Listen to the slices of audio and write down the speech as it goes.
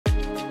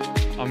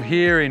I'm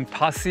here in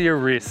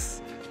Pasir Ris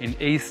in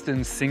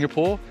eastern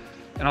Singapore,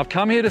 and I've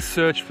come here to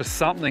search for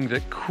something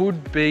that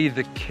could be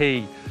the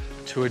key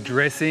to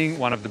addressing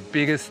one of the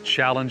biggest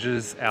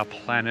challenges our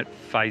planet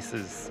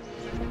faces.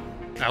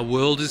 Our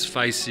world is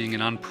facing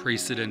an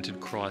unprecedented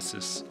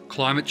crisis.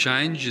 Climate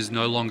change is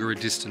no longer a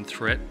distant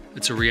threat,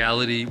 it's a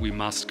reality we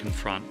must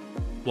confront.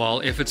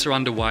 While efforts are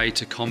underway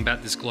to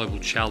combat this global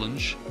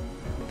challenge,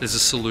 there's a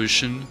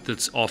solution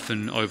that's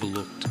often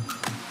overlooked.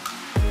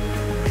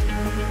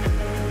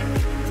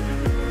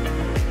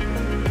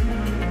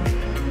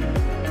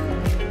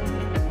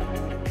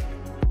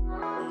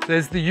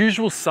 There's the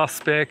usual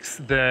suspects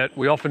that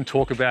we often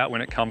talk about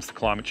when it comes to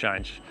climate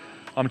change.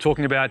 I'm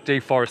talking about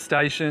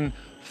deforestation,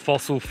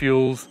 fossil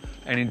fuels,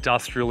 and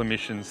industrial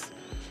emissions.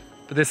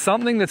 But there's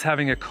something that's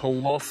having a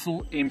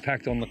colossal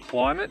impact on the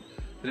climate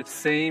that it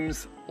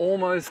seems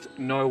almost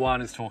no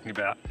one is talking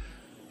about.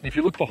 And if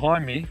you look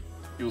behind me,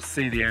 you'll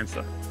see the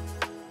answer.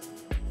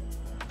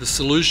 The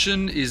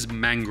solution is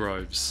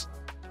mangroves.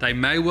 They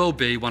may well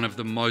be one of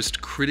the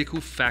most critical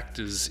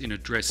factors in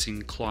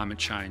addressing climate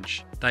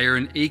change. They are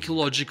an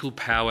ecological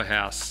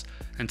powerhouse,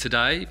 and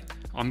today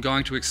I'm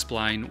going to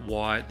explain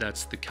why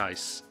that's the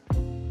case.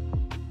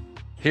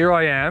 Here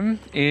I am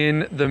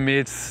in the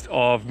midst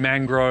of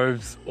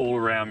mangroves all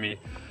around me.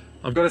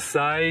 I've got to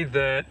say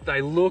that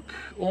they look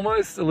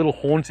almost a little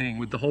haunting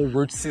with the whole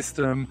root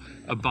system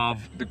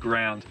above the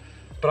ground.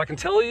 But I can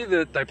tell you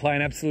that they play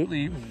an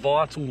absolutely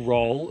vital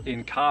role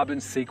in carbon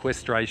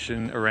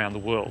sequestration around the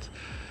world.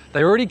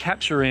 They already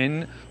capture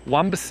in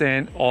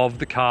 1% of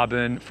the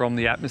carbon from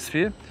the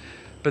atmosphere,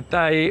 but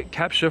they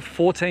capture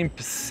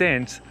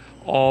 14%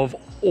 of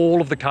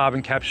all of the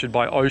carbon captured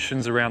by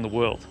oceans around the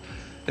world.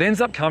 It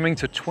ends up coming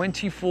to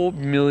 24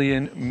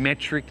 million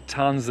metric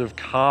tons of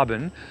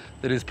carbon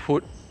that is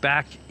put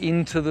back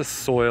into the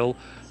soil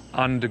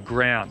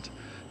underground.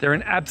 They're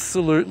an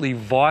absolutely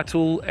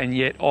vital and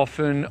yet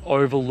often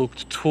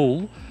overlooked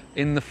tool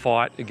in the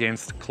fight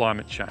against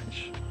climate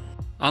change.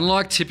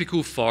 Unlike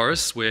typical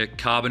forests where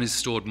carbon is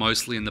stored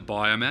mostly in the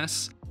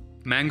biomass,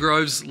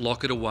 mangroves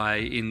lock it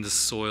away in the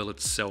soil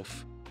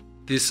itself.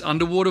 This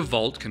underwater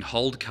vault can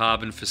hold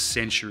carbon for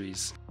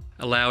centuries,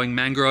 allowing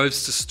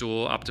mangroves to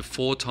store up to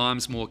 4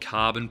 times more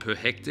carbon per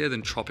hectare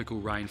than tropical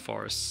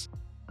rainforests.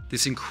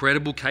 This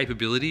incredible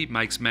capability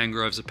makes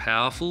mangroves a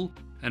powerful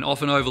and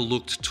often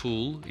overlooked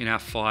tool in our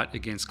fight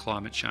against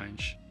climate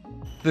change.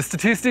 The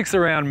statistics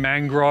around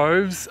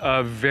mangroves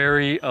are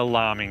very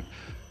alarming.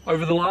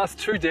 Over the last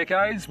 2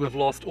 decades, we've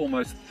lost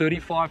almost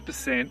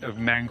 35% of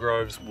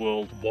mangroves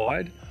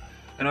worldwide.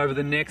 And over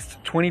the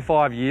next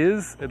 25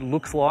 years, it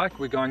looks like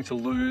we're going to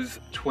lose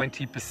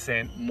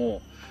 20%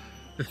 more.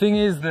 The thing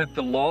is that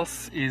the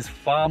loss is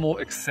far more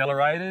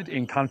accelerated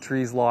in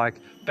countries like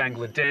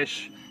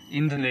Bangladesh,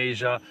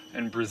 Indonesia,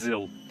 and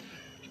Brazil.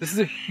 This is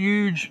a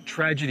huge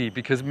tragedy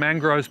because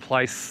mangroves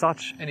play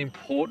such an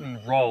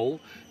important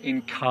role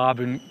in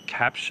carbon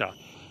capture.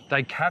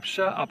 They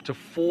capture up to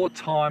 4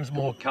 times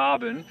more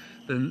carbon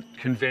than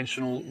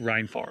conventional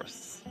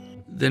rainforests.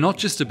 They're not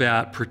just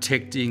about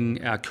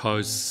protecting our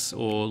coasts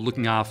or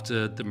looking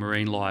after the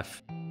marine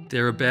life.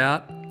 They're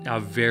about our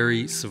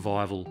very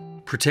survival.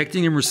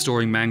 Protecting and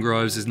restoring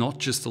mangroves is not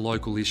just a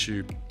local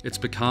issue, it's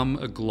become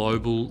a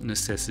global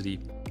necessity.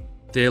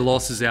 Their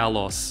loss is our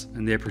loss,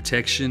 and their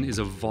protection is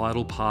a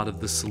vital part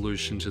of the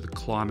solution to the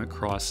climate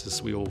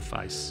crisis we all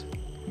face.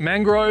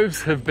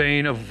 Mangroves have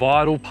been a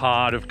vital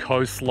part of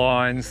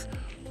coastlines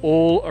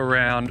all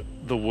around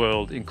the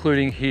world,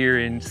 including here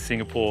in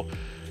Singapore.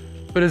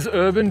 But as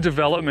urban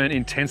development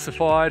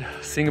intensified,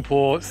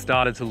 Singapore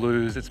started to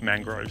lose its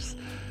mangroves.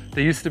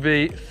 There used to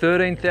be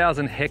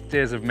 13,000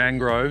 hectares of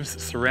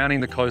mangroves surrounding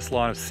the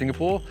coastline of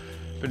Singapore,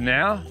 but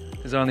now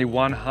there's only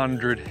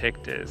 100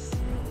 hectares.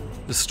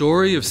 The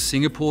story of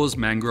Singapore's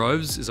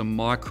mangroves is a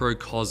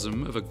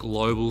microcosm of a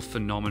global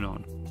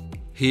phenomenon.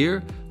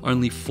 Here,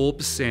 only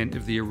 4%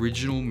 of the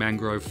original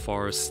mangrove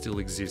forest still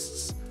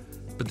exists,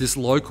 but this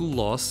local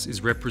loss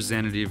is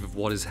representative of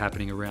what is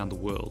happening around the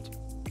world.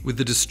 With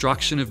the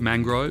destruction of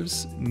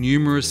mangroves,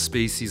 numerous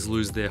species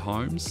lose their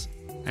homes,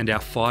 and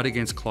our fight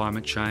against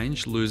climate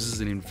change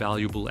loses an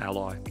invaluable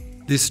ally.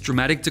 This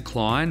dramatic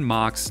decline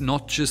marks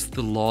not just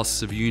the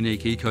loss of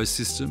unique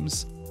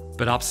ecosystems,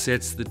 but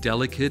upsets the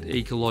delicate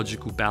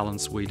ecological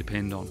balance we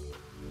depend on.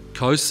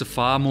 Coasts are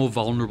far more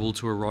vulnerable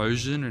to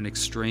erosion and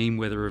extreme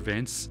weather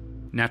events.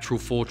 Natural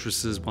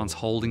fortresses once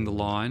holding the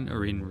line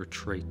are in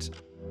retreat.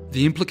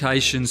 The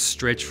implications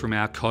stretch from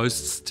our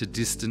coasts to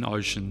distant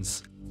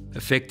oceans,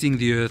 affecting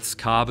the Earth's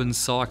carbon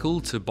cycle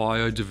to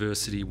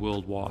biodiversity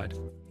worldwide.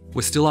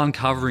 We're still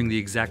uncovering the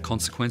exact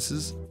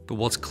consequences, but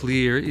what's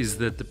clear is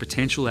that the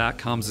potential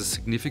outcomes are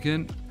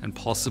significant and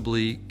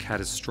possibly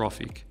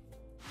catastrophic.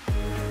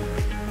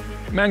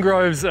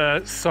 Mangroves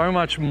are so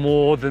much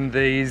more than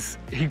these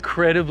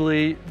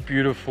incredibly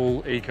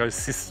beautiful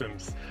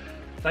ecosystems.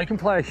 They can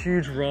play a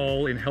huge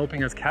role in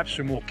helping us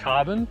capture more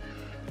carbon,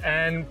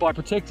 and by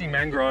protecting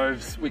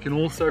mangroves, we can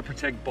also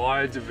protect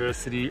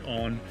biodiversity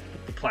on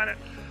the planet.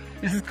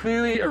 This is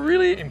clearly a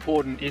really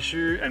important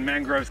issue, and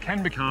mangroves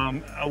can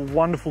become a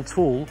wonderful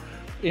tool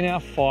in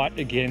our fight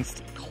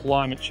against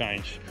climate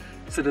change.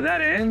 So to that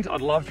end,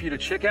 I'd love for you to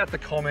check out the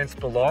comments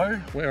below,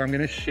 where I'm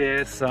going to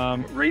share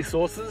some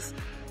resources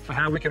for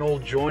how we can all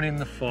join in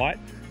the fight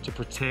to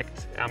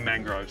protect our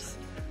mangroves.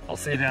 I'll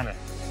see you down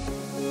there.